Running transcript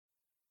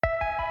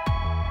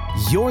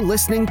You're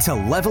listening to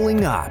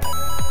Leveling Up,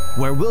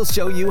 where we'll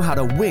show you how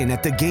to win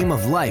at the game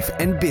of life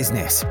and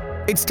business.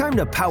 It's time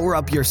to power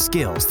up your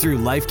skills through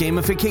life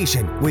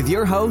gamification with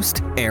your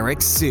host,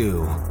 Eric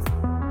Siu.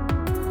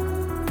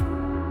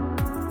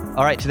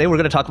 All right, today we're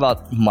going to talk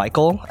about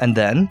Michael and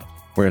then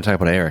we're going to talk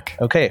about Eric.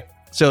 Okay.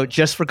 So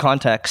just for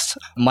context,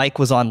 Mike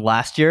was on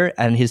last year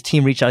and his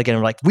team reached out again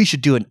and were like, we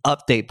should do an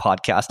update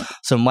podcast.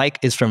 So Mike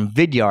is from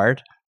Vidyard,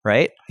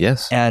 right?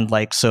 Yes. And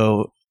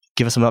so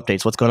give us some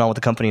updates. What's going on with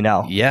the company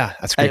now? Yeah,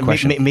 that's a great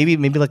question. Maybe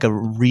like a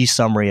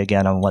re-summary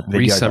again on what Vidyard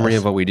Re-summary does.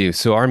 of what we do.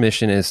 So our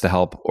mission is to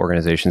help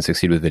organizations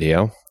succeed with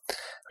video,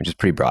 which is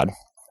pretty broad.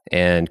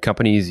 And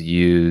companies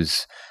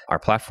use our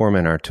platform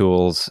and our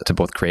tools to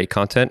both create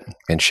content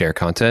and share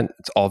content.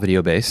 It's all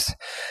video based.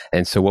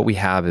 And so what we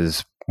have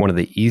is one of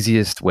the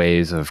easiest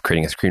ways of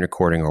creating a screen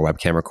recording or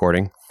webcam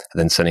recording, and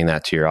then sending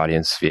that to your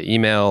audience via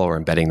email or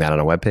embedding that on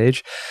a web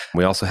page.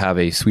 We also have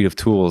a suite of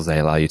tools that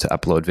allow you to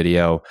upload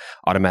video,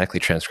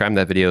 automatically transcribe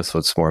that video so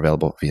it's more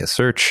available via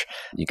search.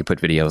 You can put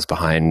videos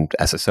behind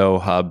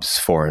SSO hubs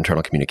for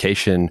internal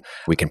communication.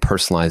 We can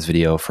personalize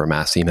video for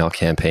mass email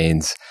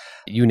campaigns.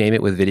 You name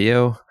it with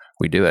video,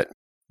 we do it.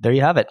 There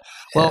you have it.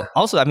 Well, Yeah.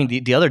 Also, I mean,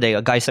 the other day,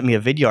 a guy sent me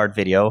a Vidyard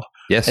video.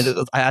 Yes.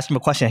 And I asked him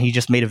a question. And he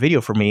just made a video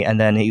for me. And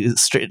then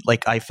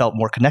I felt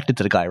more connected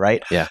to the guy,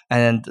 right? Yeah.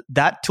 And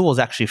that tool is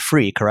actually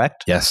free,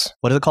 correct? Yes.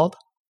 What is it called?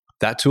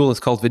 That tool is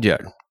called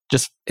Vidyard.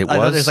 I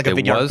know there's like a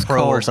Vidyard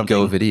Pro or something.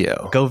 Go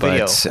Video. Go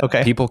Video. But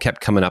Okay. people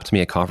kept coming up to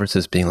me at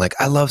conferences being like,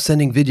 I love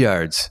sending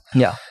Vidyards.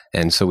 Yeah.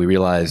 And so we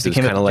realized it was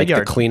Became a kind of like the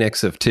Vidyard.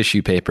 Kleenex of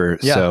tissue paper.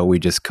 Yeah. So we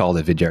just called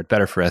it Vidyard.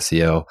 Better for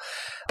SEO,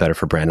 better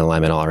for brand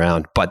alignment all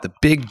around. But the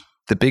big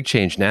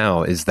change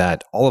now is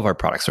that all of our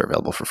products are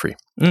available for free.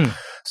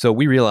 So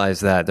we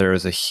realized that there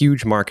is a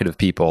huge market of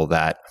people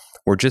that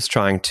were just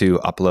trying to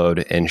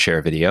upload and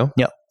share video.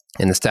 Yep.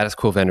 And the status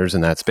quo vendors in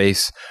that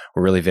space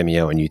were really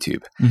Vimeo and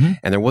YouTube. Mm-hmm.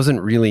 And there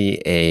wasn't really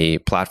a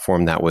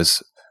platform that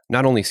was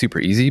not only super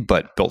easy,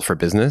 but built for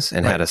business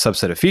and had a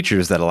subset of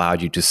features that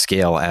allowed you to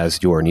scale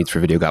as your needs for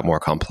video got more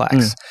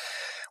complex.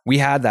 We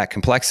had that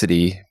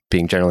complexity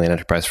being generally an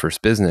enterprise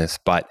first business,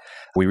 but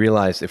we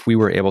realized if we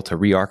were able to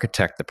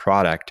re-architect the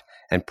product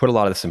and put a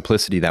lot of the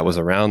simplicity that was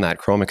around that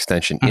Chrome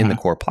extension in the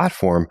core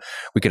platform,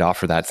 we could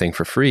offer that thing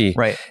for free.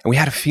 Right. And we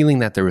had a feeling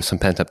that there was some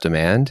pent-up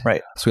demand.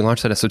 Right. So we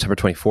launched that on September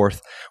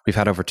 24th. We've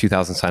had over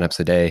 2,000 signups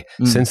a day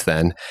since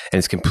then, and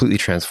it's completely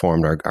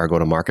transformed our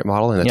go-to-market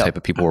model and the type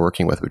of people we're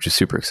working with, which is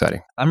super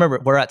exciting. I remember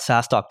we're at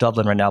SaaStock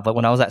Dublin right now, but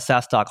when I was at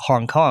SaaStock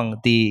Hong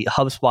Kong, the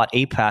HubSpot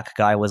APAC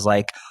guy was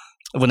like,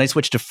 when they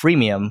switched to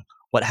freemium,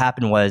 what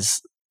happened was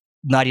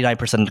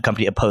 99% of the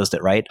company opposed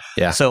it, right?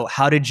 Yeah. So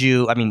how did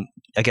you, I mean,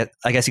 I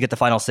guess you get the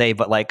final say,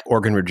 but like,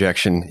 Organ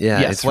rejection. Yeah.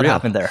 yes, it's what real.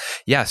 happened there?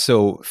 Yeah.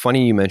 So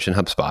funny you mentioned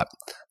HubSpot.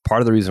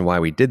 Part of the reason why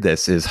we did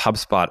this is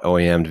HubSpot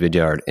OEM'd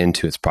Vidyard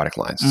into its product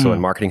lines. So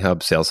in Marketing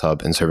Hub, Sales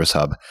Hub, and Service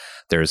Hub,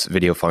 there's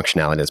video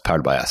functionality that's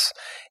powered by us.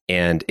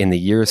 And in the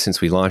years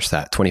since we launched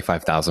that,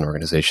 25,000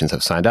 organizations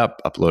have signed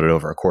up, uploaded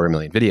over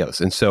 250,000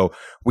 videos. And so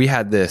we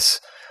had this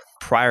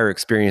prior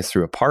experience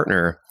through a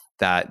partner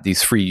that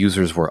these free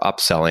users were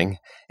upselling,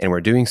 and we're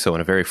doing so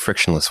in a very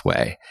frictionless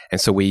way. And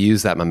so we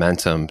use that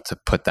momentum to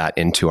put that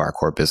into our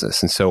core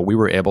business. And so we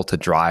were able to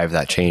drive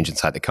that change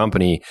inside the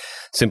company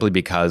simply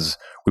because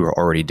we were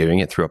already doing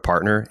it through a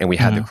partner, and we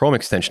had the Chrome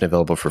extension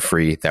available for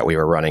free that we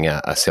were running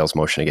a sales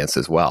motion against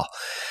as well.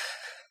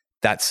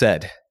 That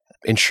said,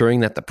 ensuring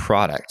that the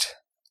product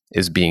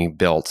is being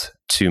built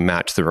to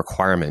match the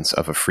requirements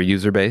of a free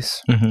user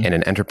base and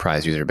an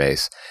enterprise user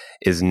base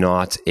is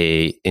not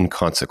a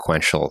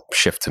inconsequential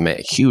shift to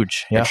make.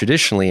 Huge. Yeah. And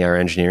traditionally, our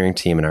engineering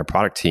team and our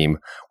product team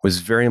was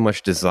very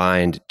much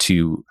designed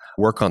to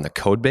work on the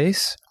code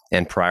base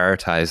and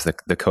prioritize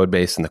the code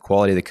base and the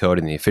quality of the code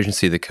and the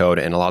efficiency of the code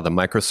and a lot of the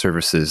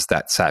microservices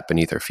that sat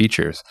beneath our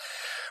features.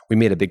 We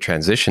made a big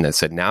transition that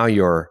said, now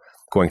you're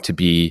going to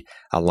be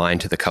aligned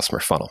to the customer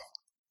funnel.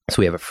 So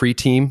we have a free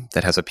team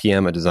that has a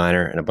PM, a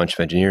designer, and a bunch of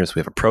engineers. We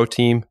have a pro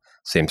team,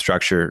 same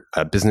structure,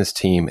 a business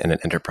team, and an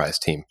enterprise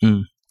team.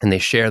 And they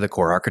share the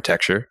core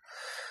architecture,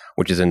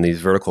 which is in these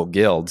vertical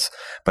guilds,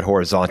 but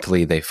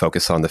horizontally, they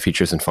focus on the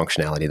features and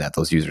functionality that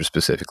those users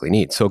specifically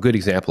need. So a good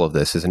example of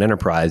this is an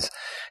enterprise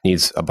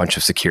needs a bunch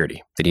of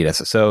security. They need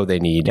SSO, they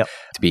need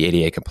to be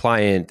ADA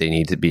compliant, they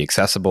need to be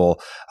accessible.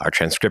 Our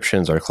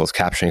transcriptions, our closed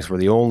captionings, we're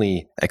the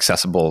only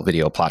accessible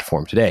video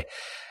platform today.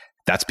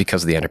 That's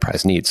because of the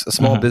enterprise needs. A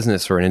small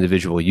business or an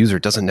individual user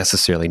doesn't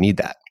necessarily need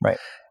that. Right.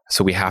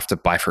 So we have to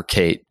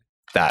bifurcate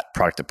that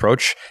product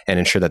approach and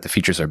ensure that the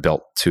features are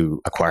built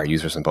to acquire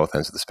users on both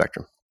ends of the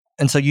spectrum.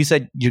 And so you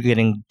said you're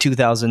getting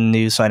 2,000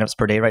 new signups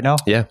per day right now?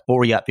 Yeah. What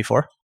were you at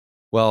before?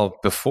 Well,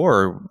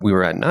 before we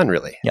were at none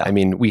really. Yeah. I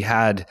mean, we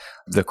had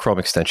the Chrome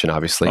extension,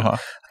 obviously,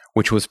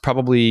 which was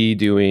probably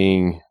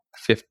doing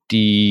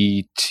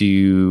 50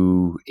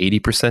 to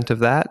 80% of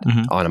that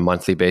on a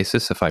monthly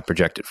basis if I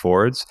project it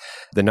forwards.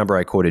 The number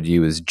I quoted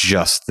you is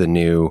just the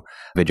new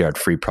Vidyard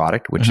free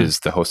product, which is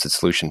the hosted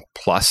solution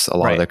plus a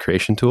lot of the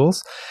creation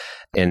tools.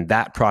 And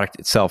that product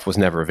itself was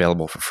never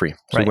available for free.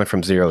 So Right. we went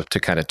from 0 to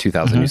kind of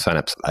 2,000 new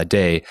signups a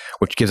day,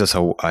 which gives us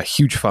a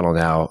huge funnel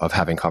now of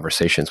having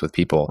conversations with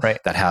people Right.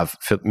 that have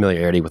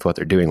familiarity with what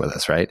they're doing with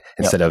us, right?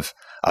 Instead of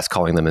us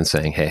calling them and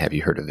saying, hey, have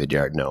you heard of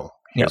Vidyard? No,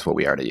 here's what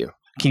we are to you.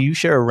 Can you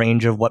share a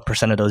range of what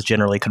 % of those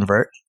generally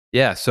convert?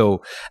 Yeah.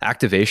 So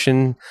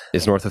activation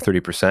is north of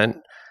 30%.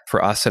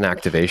 For us, an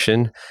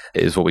activation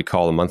is what we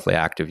call a monthly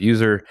active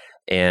user.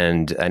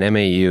 And an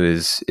MAU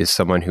is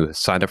someone who has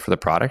signed up for the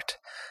product,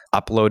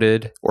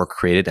 uploaded or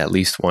created at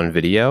least one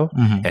video,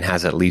 and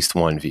has at least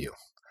one view.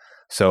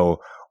 So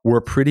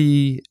we're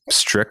pretty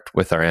strict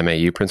with our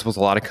MAU principles.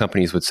 A lot of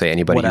companies would say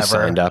anybody who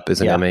signed up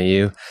is an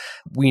MAU.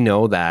 We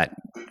know that,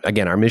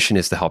 again, our mission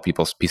is to help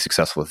people be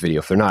successful with video.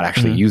 If they're not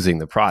actually using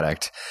the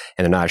product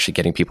and they're not actually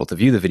getting people to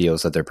view the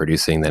videos that they're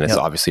producing, then it's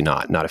obviously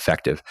not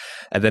effective.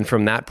 And then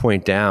from that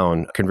point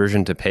down,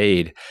 conversion to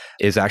paid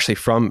is actually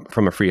from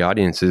a free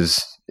audience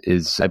is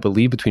I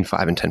believe between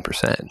 5 and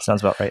 10%.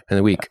 Sounds about right. In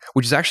the week,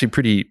 which is actually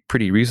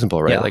pretty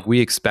reasonable, right? Yeah. Like we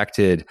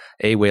expected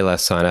way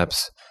less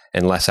signups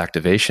and less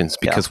activations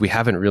because we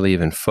haven't really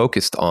even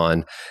focused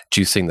on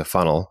juicing the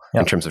funnel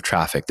in terms of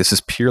traffic. This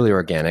is purely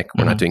organic.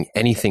 We're not doing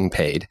anything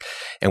paid,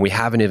 and we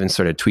haven't even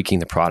started tweaking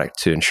the product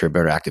to ensure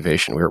better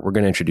activation. We're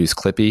going to introduce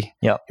Clippy.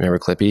 Yeah, remember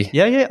Clippy?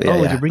 Yeah.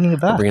 You're bringing it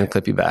back. We're bringing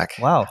Clippy back.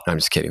 Wow. No, I'm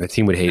just kidding. The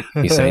team would hate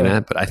me saying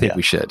that, but I think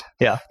we should.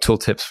 Yeah. Tool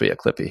tips for you,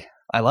 Clippy.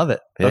 I love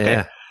it. Yeah, okay.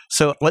 yeah.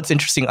 So what's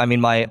interesting, I mean,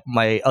 my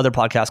other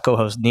podcast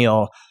co-host,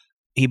 Neil,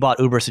 he bought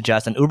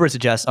Ubersuggest, and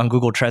Ubersuggest on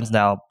Google Trends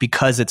now,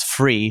 because it's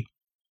free,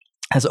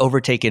 has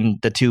overtaken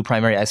the two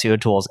primary SEO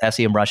tools,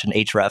 SEMrush and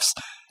Ahrefs,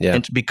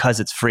 and because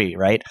it's free,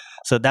 right?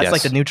 So that's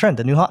like the new trend,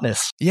 the new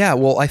hotness. Yeah,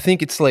 well, I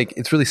think it's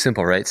really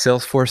simple, right?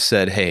 Salesforce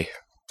said, hey,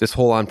 this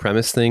whole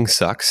on-premise thing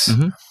sucks.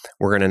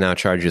 We're going to now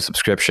charge you a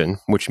subscription,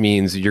 which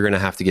means you're going to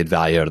have to get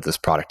value out of this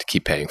product to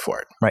keep paying for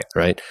it.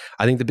 Right.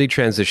 I think the big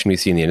transition we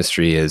see in the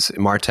industry is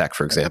MarTech,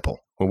 for example.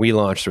 When we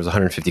launched, there was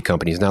 150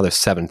 companies. Now there's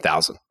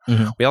 7,000.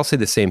 We all say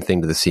the same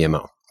thing to the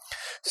CMO.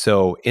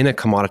 So in a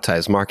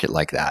commoditized market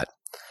like that,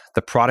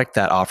 the product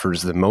that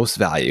offers the most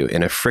value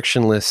in a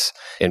frictionless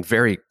and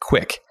very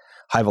quick,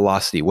 high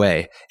velocity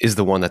way is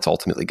the one that's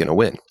ultimately going to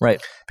win.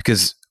 Right.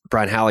 Because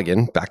Brian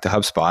Halligan, back to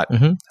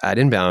HubSpot, at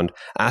Inbound,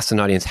 asked an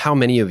audience, how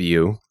many of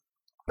you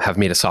have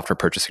made a software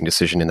purchasing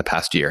decision in the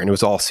past year? And it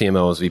was all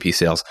CMOs, VP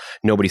sales.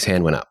 Nobody's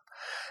hand went up.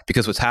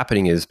 Because what's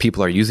happening is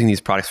people are using these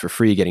products for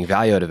free, getting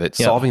value out of it,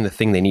 solving the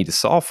thing they need to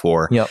solve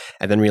for,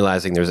 and then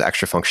realizing there's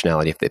extra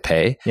functionality if they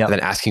pay, and then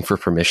asking for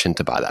permission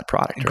to buy that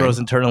product. It grows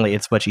internally.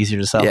 It's much easier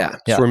to sell. Yeah.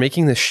 So we're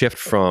making this shift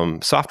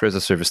from software as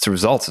a service to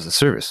results as a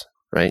service,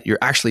 right? You're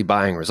actually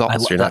buying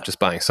results. You're not just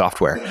buying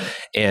software.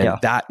 And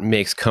that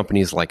makes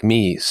companies like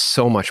me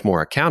so much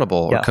more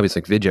accountable, or companies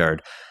like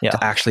Vidyard,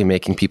 to actually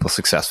making people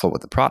successful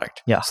with the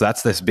product. So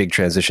that's this big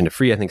transition to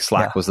free. I think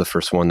Slack was the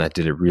first one that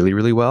did it really,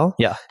 really well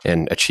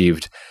and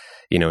achieved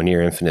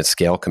near infinite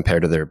scale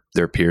compared to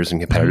their peers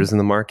and competitors in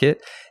the market.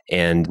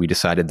 And we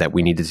decided that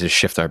we needed to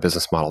shift our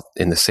business model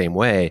in the same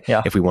way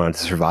if we wanted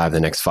to survive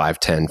the next 5,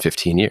 10,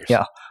 15 years.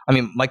 Yeah. I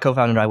mean, my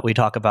co-founder and I, we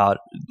talk about,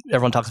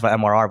 everyone talks about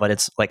MRR, but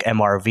it's like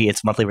MRV,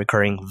 it's monthly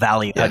recurring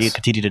value. How do you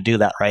continue to do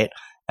that, right?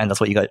 And that's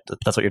what you're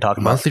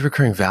talking about. Monthly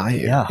recurring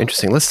value. Yeah.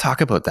 Interesting. Let's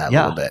talk about that a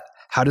little bit.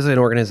 How does an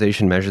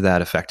organization measure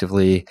that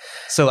effectively?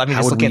 So, I mean,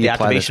 just looking at the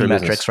activation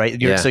metrics, right?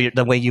 So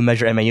the way you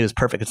measure MAU is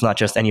perfect. It's not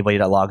just anybody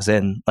that logs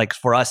in. Like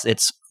for us,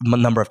 it's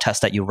number of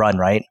tests that you run,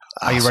 right?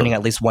 Are you running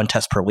at least one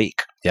test per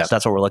week? Yeah. So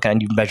that's what we're looking at.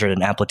 And you measure it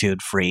in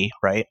amplitude free,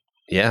 right?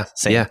 Yeah.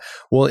 Same. Yeah.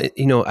 Well,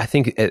 I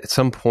think at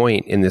some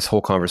point in this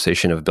whole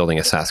conversation of building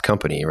a SaaS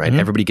company, right,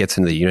 everybody gets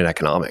into the unit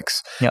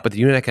economics. But the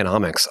unit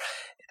economics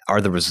are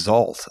the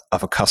result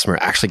of a customer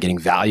actually getting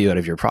value out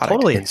of your product.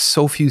 Totally. And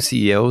so few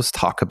CEOs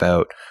talk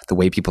about the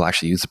way people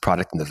actually use the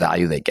product and the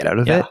value they get out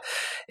of it.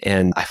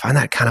 And I find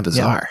that kind of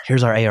bizarre.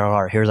 Here's our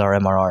ARR. Here's our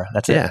MRR.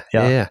 That's it.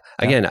 Yeah.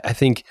 Again, I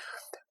think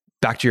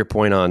back to your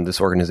point on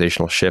this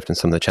organizational shift and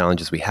some of the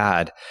challenges we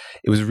had,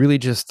 it was really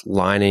just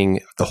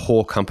lining the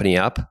whole company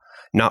up,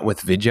 not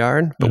with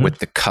Vidyard, but with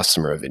the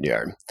customer of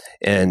Vidyard.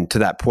 And to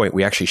that point,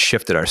 we actually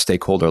shifted our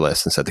stakeholder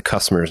list and said the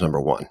customer is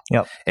number one.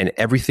 And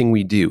everything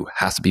we do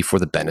has to be for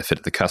the benefit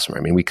of the customer.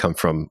 I mean, we come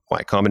from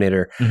Y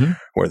Combinator,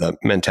 where the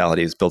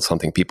mentality is build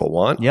something people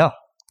want.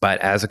 But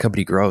as a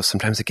company grows,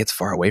 sometimes it gets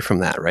far away from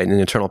that, right? And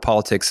internal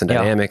politics and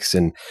dynamics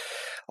and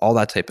all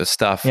that type of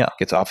stuff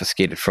gets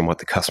obfuscated from what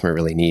the customer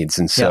really needs.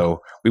 And so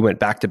we went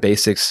back to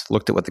basics,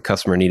 looked at what the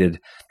customer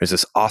needed. There's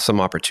this awesome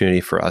opportunity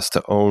for us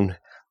to own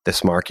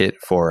this market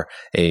for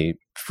a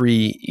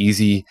free,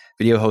 easy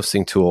video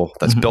hosting tool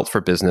that's built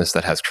for business,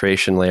 that has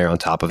creation layer on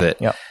top of it.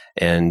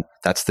 And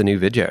that's the new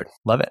Vidyard.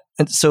 Love it.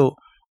 And so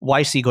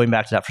YC, going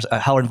back to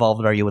that, how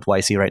involved are you with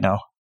YC right now?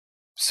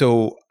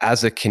 So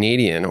as a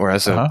Canadian, or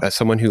as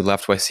someone who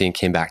left YC and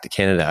came back to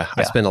Canada,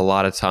 I spend a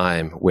lot of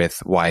time with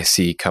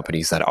YC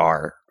companies that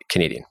are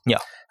Canadian.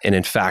 And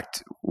in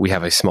fact, we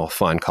have a small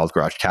fund called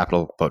Garage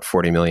Capital, about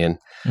 40 million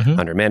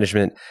under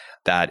management,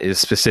 that is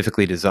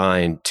specifically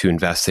designed to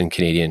invest in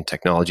Canadian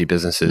technology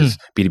businesses,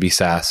 B2B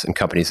SaaS, and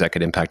companies that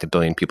could impact 1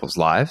 billion people's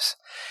lives.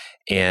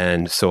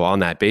 And so on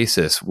that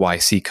basis,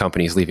 YC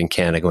companies leaving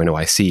Canada going to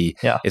YC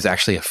is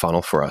actually a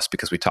funnel for us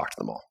because we talk to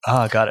them all.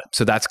 Ah, got it.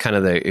 So that's kind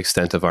of the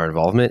extent of our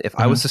involvement. If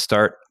I was to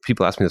start,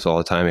 people ask me this all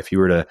the time, if you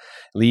were to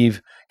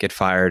leave, get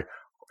fired,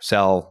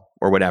 sell,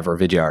 or whatever,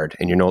 Vidyard,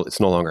 and it's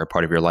no longer a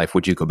part of your life,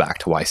 would you go back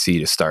to YC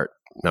to start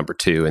number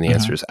 2? And the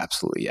answer is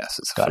absolutely yes.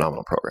 It's a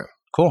phenomenal program.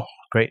 Cool.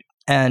 Great.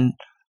 And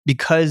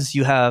because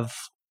you have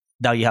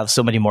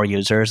so many more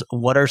users,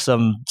 what are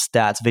some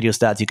video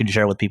stats you can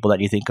share with people that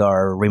you think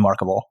are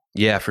remarkable?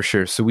 Yeah, for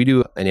sure. So we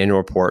do an annual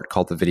report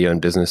called the Video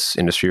and Business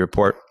Industry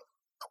Report.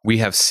 We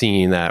have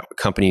seen that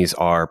companies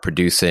are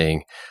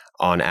producing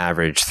on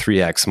average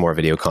 3x more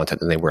video content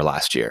than they were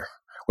last year,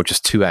 which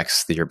is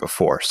 2x the year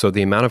before. So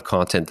the amount of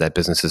content that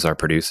businesses are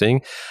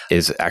producing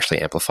is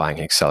actually amplifying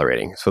and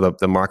accelerating. So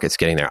the market's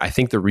getting there. I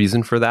think the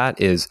reason for that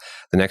is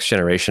the next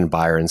generation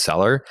buyer and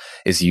seller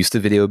is used to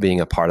video being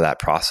a part of that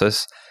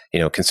process.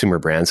 Consumer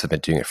brands have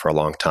been doing it for a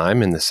long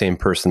time, and the same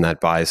person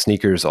that buys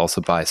sneakers also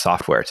buys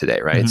software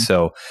today, right?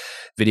 So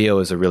video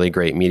is a really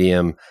great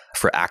medium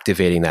for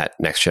activating that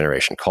next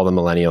generation. Call them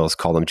millennials,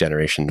 call them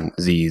Generation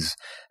Zs,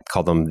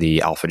 call them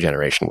the alpha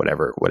generation,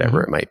 whatever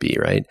it might be,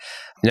 right?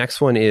 Next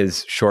one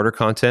is shorter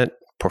content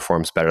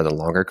performs better than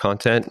longer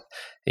content.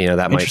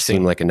 That might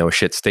seem like a no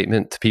shit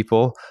statement to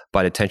people,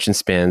 but attention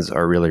spans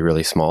are really,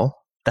 really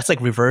small. That's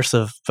like reverse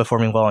of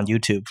performing well on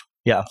YouTube.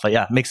 Yeah,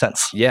 but makes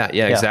sense. Yeah,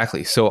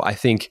 exactly. So I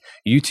think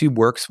YouTube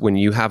works when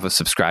you have a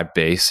subscribed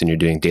base and you're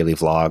doing daily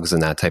vlogs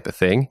and that type of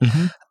thing.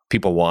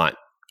 People want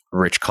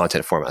rich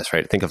content formats,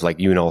 right? Think of like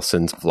Ewan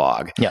Olson's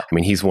vlog. Yeah. I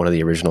mean, he's one of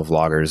the original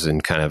vloggers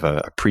in kind of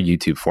a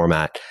pre-YouTube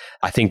format.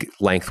 I think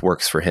length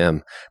works for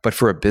him. But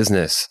for a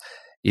business,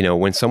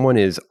 when someone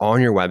is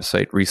on your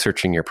website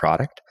researching your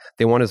product,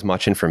 they want as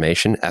much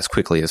information as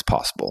quickly as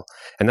possible.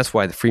 And that's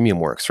why the freemium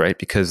works, right?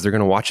 Because they're going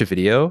to watch a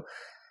video,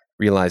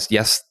 realize,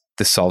 yes,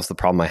 this solves the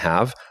problem I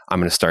have. I'm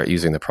going to start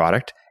using the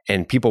product.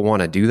 And people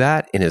want to do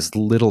that in as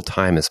little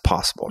time as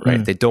possible,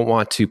 right? They don't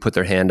want to put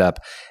their hand up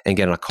and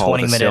get on a call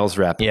with a sales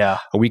rep a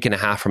week and a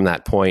half from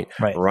that point,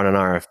 run an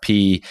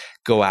RFP,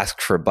 go ask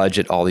for a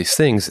budget, all these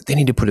things. They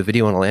need to put a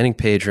video on a landing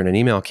page or in an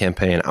email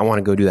campaign. I want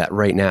to go do that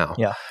right now,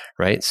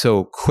 right?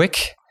 So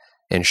quick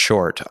and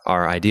short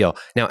are ideal.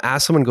 Now,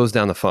 as someone goes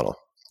down the funnel,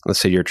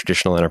 let's say you're a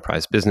traditional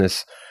enterprise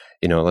business,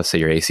 let's say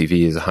your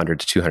ACV is $100,000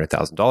 to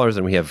 $200,000,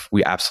 and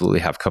we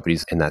absolutely have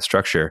companies in that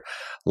structure.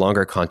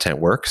 Longer content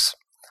works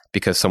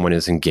because someone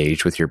is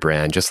engaged with your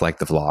brand, just like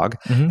the vlog,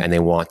 and they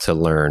want to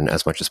learn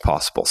as much as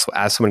possible. So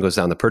as someone goes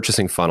down the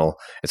purchasing funnel,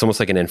 it's almost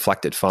like an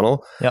inflected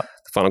funnel. The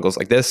funnel goes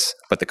like this,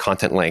 but the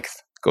content length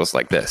goes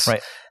like this.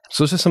 Right.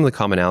 So those are some of the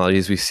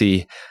commonalities we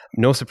see.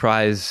 No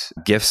surprise,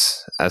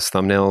 GIFs as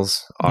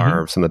thumbnails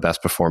are some of the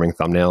best performing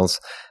thumbnails.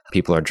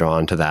 People are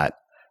drawn to that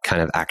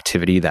kind of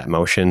activity, that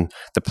motion.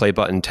 The play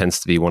button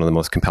tends to be one of the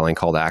most compelling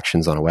call to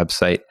actions on a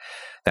website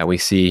that we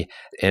see.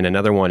 And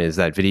another one is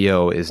that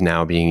video is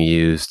now being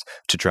used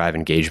to drive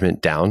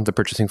engagement down the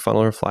purchasing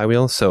funnel or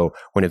flywheel. So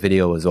when a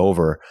video is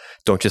over,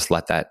 don't just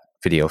let that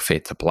video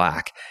fade to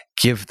black.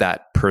 Give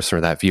that person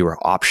or that viewer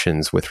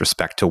options with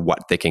respect to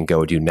what they can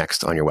go do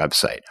next on your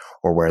website,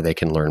 or where they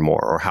can learn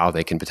more, or how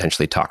they can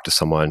potentially talk to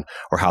someone,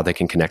 or how they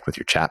can connect with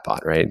your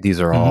chatbot, right?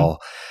 These are all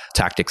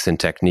tactics and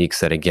techniques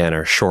that, again,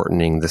 are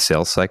shortening the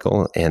sales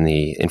cycle and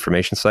the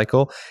information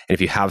cycle. And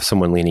if you have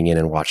someone leaning in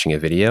and watching a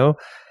video,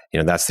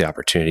 that's the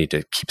opportunity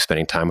to keep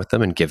spending time with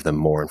them and give them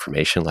more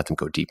information, let them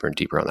go deeper and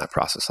deeper on that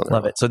process.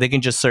 Love it. So they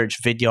can just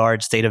search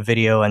Vidyard, State of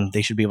Video, and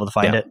they should be able to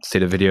find it.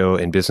 State of Video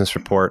and Business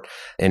Report.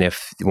 And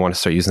if you want to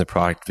start using the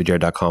product,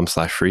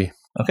 vidyard.com/free.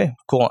 Okay,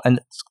 cool. And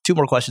 2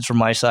 more questions from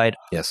my side.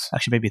 Yes.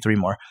 Actually, maybe 3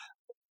 more.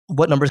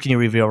 What numbers can you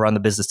reveal around the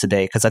business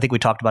today? Because I think we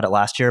talked about it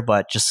last year,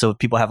 but just so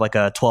people have like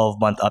a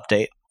 12-month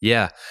update.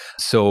 Yeah.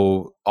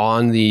 So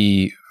on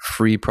the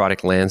free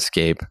product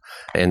landscape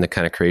and the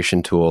kind of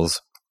creation tools,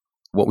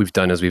 what we've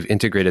done is we've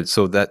integrated,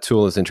 so that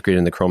tool is integrated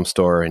in the Chrome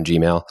Store and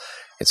Gmail.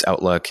 It's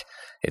Outlook,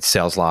 it's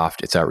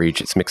SalesLoft, it's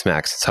Outreach, it's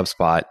Mixmax, it's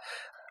HubSpot.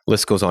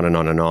 List goes on and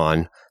on and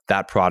on.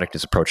 That product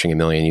is approaching 1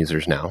 million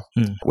users now,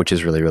 which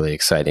is really, really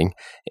exciting.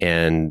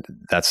 And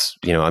that's,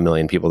 1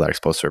 million people that are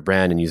exposed to our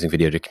brand and using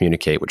video to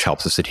communicate, which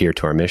helps us adhere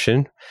to our mission.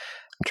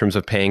 In terms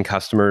of paying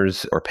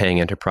customers or paying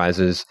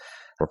enterprises,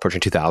 we're approaching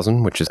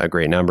 2,000, which is a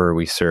great number.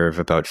 We serve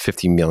about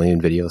 50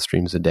 million video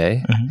streams a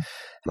day.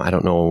 I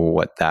don't know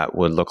what that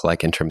would look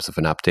like in terms of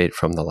an update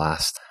from the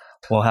last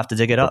We'll have to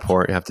dig it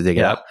report. You have to dig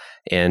it up.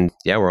 And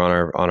we're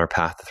on our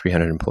path to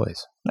 300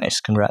 employees. Nice.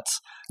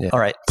 Congrats. Yeah. All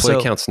right.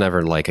 Employee count's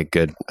never like a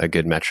good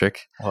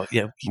metric. Well,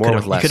 more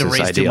with less is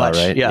ideal,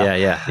 right?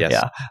 Yes.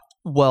 Yeah.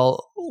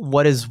 Well,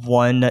 what is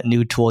one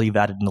new tool you've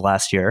added in the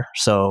last year?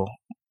 So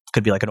it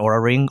could be like an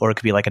Oura Ring, or it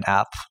could be like an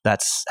app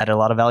that's added a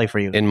lot of value for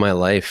you. In my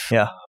life.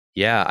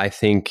 Yeah. I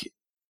think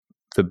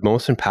the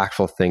most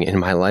impactful thing in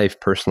my life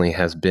personally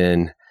has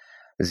been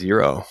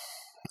Zero.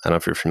 I don't know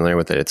if you're familiar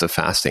with it. It's a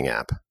fasting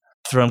app.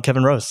 From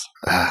Kevin Rose.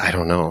 I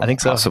don't know. I think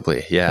so.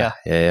 Possibly. Yeah.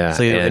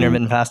 So you're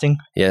intermittent fasting?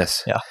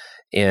 Yes. Yeah.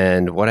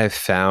 And what I've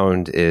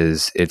found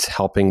is it's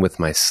helping with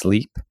my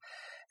sleep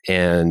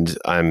and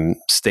I'm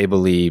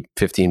stably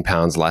 15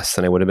 pounds less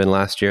than I would have been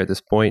last year at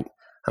this point.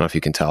 I don't know if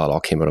you can tell, it all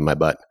came out of my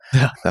butt.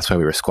 Yeah. That's why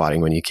we were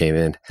squatting when you came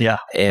in. Yeah.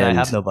 And I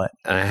have no butt.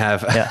 I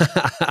have.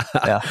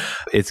 Yeah.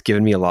 It's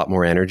given me a lot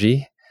more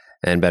energy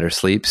and better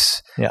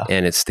sleeps. Yeah.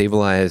 And it's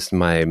stabilized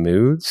my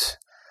moods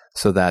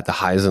so that the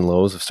highs and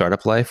lows of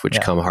startup life,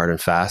 which come hard and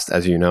fast,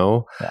 as you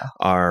know,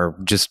 are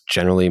just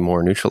generally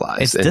more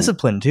neutralized. It's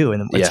discipline too.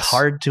 And it's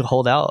hard to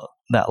hold out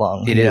that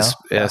long. It is,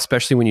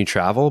 especially when you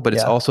travel, but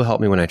it's also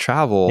helped me when I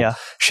travel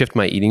shift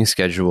my eating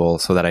schedule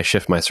so that I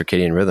shift my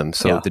circadian rhythm.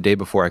 So the day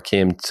before I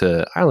came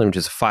to Ireland, which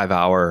is a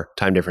 5-hour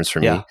time difference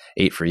for me,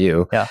 8 for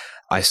you,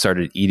 I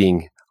started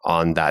eating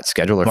on that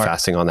schedule or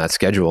fasting on that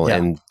schedule,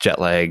 and jet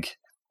lag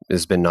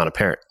has been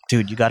non-apparent.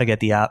 Dude, you got to get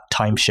the app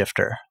Time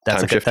Shifter.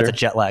 That's a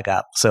jet lag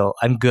app. So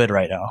I'm good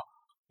right now,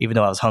 even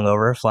though I was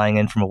hungover flying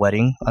in from a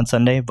wedding on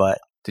Sunday. But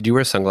did you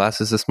wear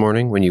sunglasses this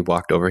morning when you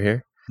walked over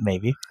here?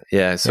 Maybe.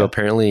 Yeah. So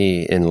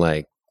apparently in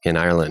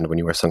Ireland, when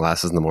you wear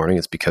sunglasses in the morning,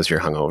 it's because you're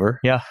hungover.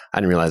 Yeah. I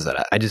didn't realize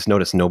that. I just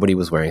noticed nobody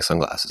was wearing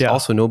sunglasses. Yeah.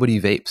 Also,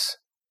 nobody vapes.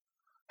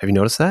 Have you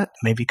noticed that?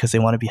 Maybe because they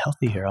want to be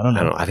healthy here. I don't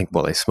know. I think,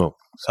 they smoke.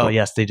 Oh,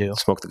 yes, they do.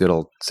 Smoke the good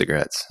old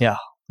cigarettes. Yeah.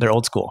 They're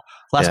old school.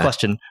 Last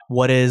question.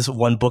 What is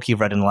one book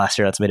you've read in the last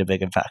year that's made a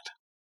big impact?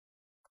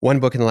 One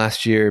book in the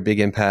last year, big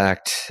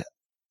impact.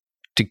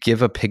 To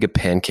Give a Pig a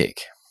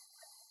Pancake.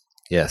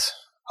 Yes.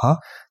 Huh?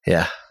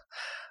 Yeah.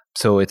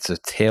 So it's a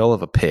tale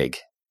of a pig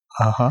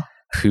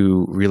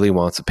who really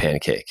wants a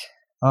pancake.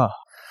 Oh.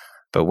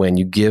 But when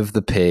you give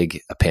the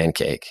pig a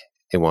pancake,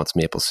 it wants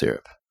maple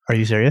syrup. Are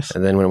you serious?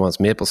 And then when it wants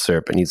maple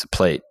syrup, it needs a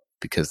plate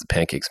because the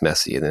pancake's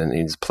messy. And then it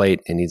needs a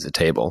plate, it needs a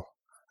table.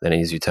 Then it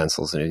needs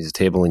utensils. And it needs a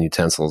table and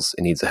utensils.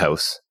 It needs a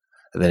house.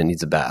 And then it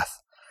needs a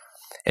bath.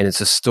 And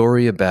it's a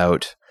story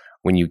about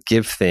when you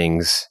give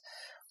things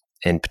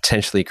and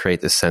potentially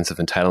create this sense of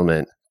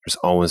entitlement, there's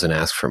always an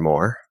ask for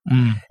more.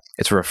 Mm.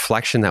 It's a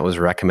reflection that was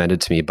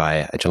recommended to me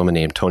by a gentleman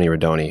named Tony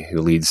Rodoni,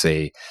 who leads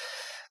a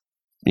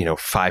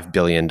 $5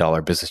 billion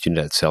business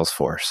unit at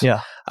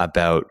Salesforce,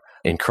 about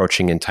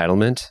encroaching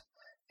entitlement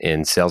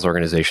in sales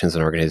organizations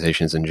and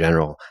organizations in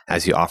general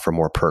as you offer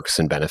more perks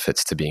and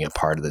benefits to being a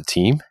part of the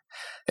team.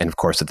 And of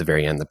course, at the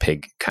very end, the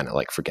pig kind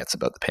of forgets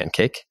about the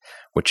pancake,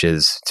 which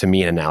is, to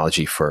me, an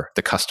analogy for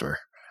the customer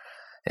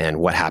and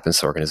what happens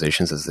to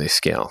organizations as they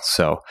scale.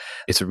 So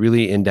it's a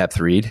really in-depth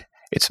read.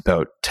 It's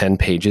about 10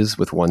 pages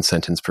with 1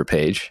 sentence per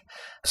page.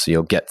 So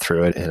you'll get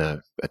through it in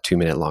a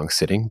 2-minute long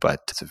sitting,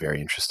 but it's a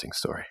very interesting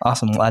story.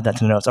 Awesome. We'll add that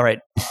to the notes. All right.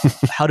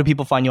 How do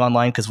people find you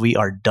online? Because we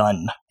are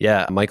done.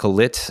 Yeah. Michael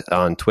Litt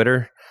on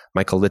Twitter,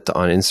 Michael Litt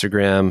on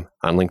Instagram,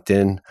 on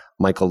LinkedIn,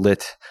 Michael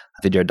Litt,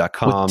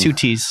 vidyard.com. With 2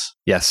 T's.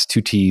 Yes, 2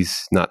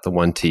 T's, not the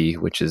 1 T,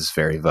 which is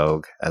very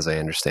vogue, as I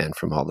understand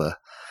from all the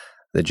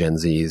Gen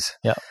Zs.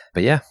 Yeah.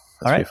 But yeah, that's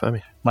all where right. you find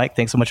me. Mike,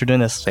 thanks so much for doing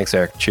this. Thanks,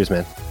 Eric. Cheers,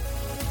 man.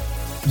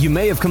 You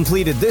may have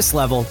completed this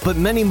level, but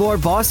many more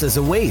bosses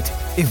await.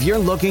 If you're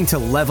looking to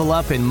level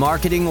up in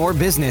marketing or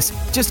business,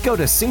 just go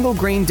to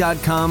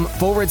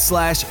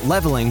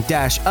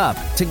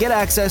singlegrain.com/leveling-up to get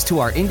access to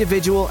our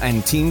individual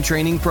and team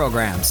training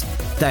programs.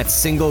 That's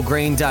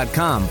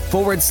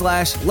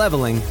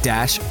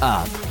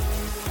singlegrain.com/leveling-up.